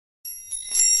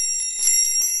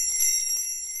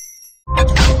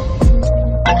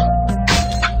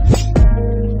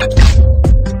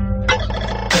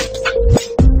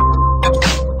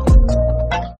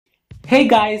Hey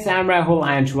guys, I'm Rahul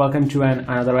and welcome to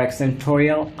another excellent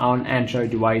tutorial on Android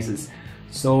devices.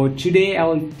 So today I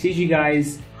will teach you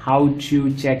guys how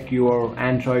to check your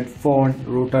Android phone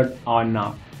rooted or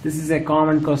not. This is a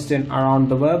common question around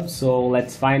the web, so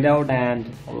let's find out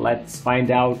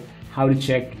how to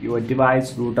check your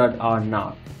device rooted or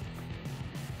not.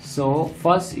 So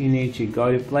first you need to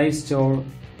go to Play Store,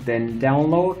 then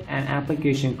download an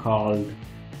application called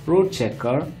Root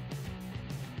Checker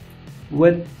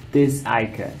with this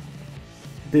icon,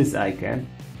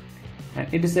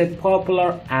 and it is a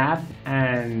popular app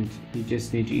and you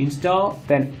just need to install,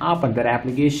 then open that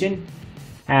application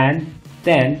and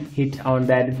then hit on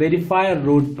that verify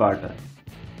root button,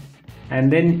 and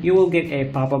then you will get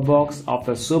a pop-up box of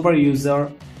the super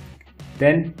user.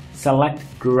 Then select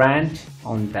grant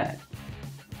on that,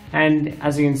 and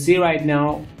as you can see right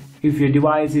now, if your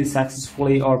device is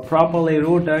successfully or properly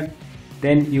rooted,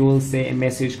 then you will see a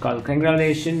message called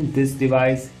congratulations, this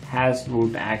device has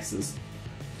root access.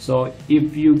 So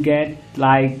if you get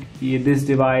like this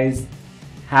device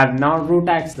have not root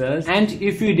access, and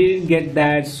if you didn't get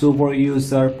that super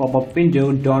user pop-up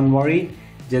window, don't worry,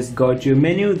 just go to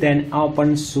menu, then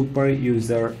open super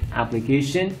user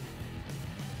application,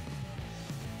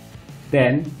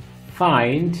 then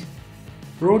find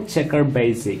root checker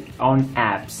basic on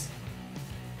apps.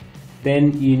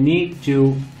 Then you need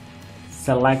to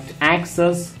select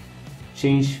access,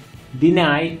 change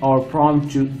deny or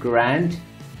prompt to grant,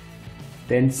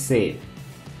 then save,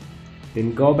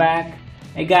 then go back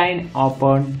again,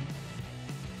 open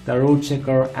the root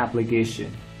checker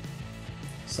application,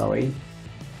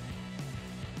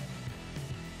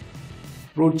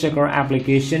 root checker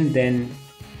application, then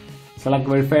select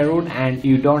verify root, and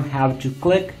you don't have to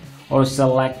click or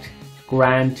select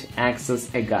grant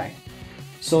access again.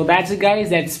 So that's it guys,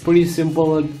 that's pretty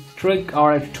simple trick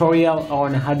or a tutorial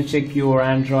on how to check your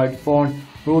Android phone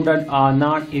rooted or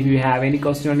not. If you have any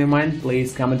question on your mind,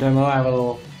 please comment down below. I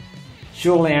will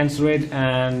surely answer it,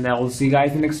 and I will see you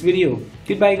guys in the next video.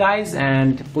 Goodbye guys,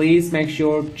 and please make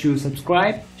sure to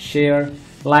subscribe, share,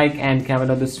 like and comment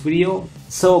on this video.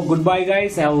 So goodbye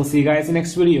guys, I will see you guys in the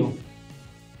next video.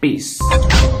 Peace.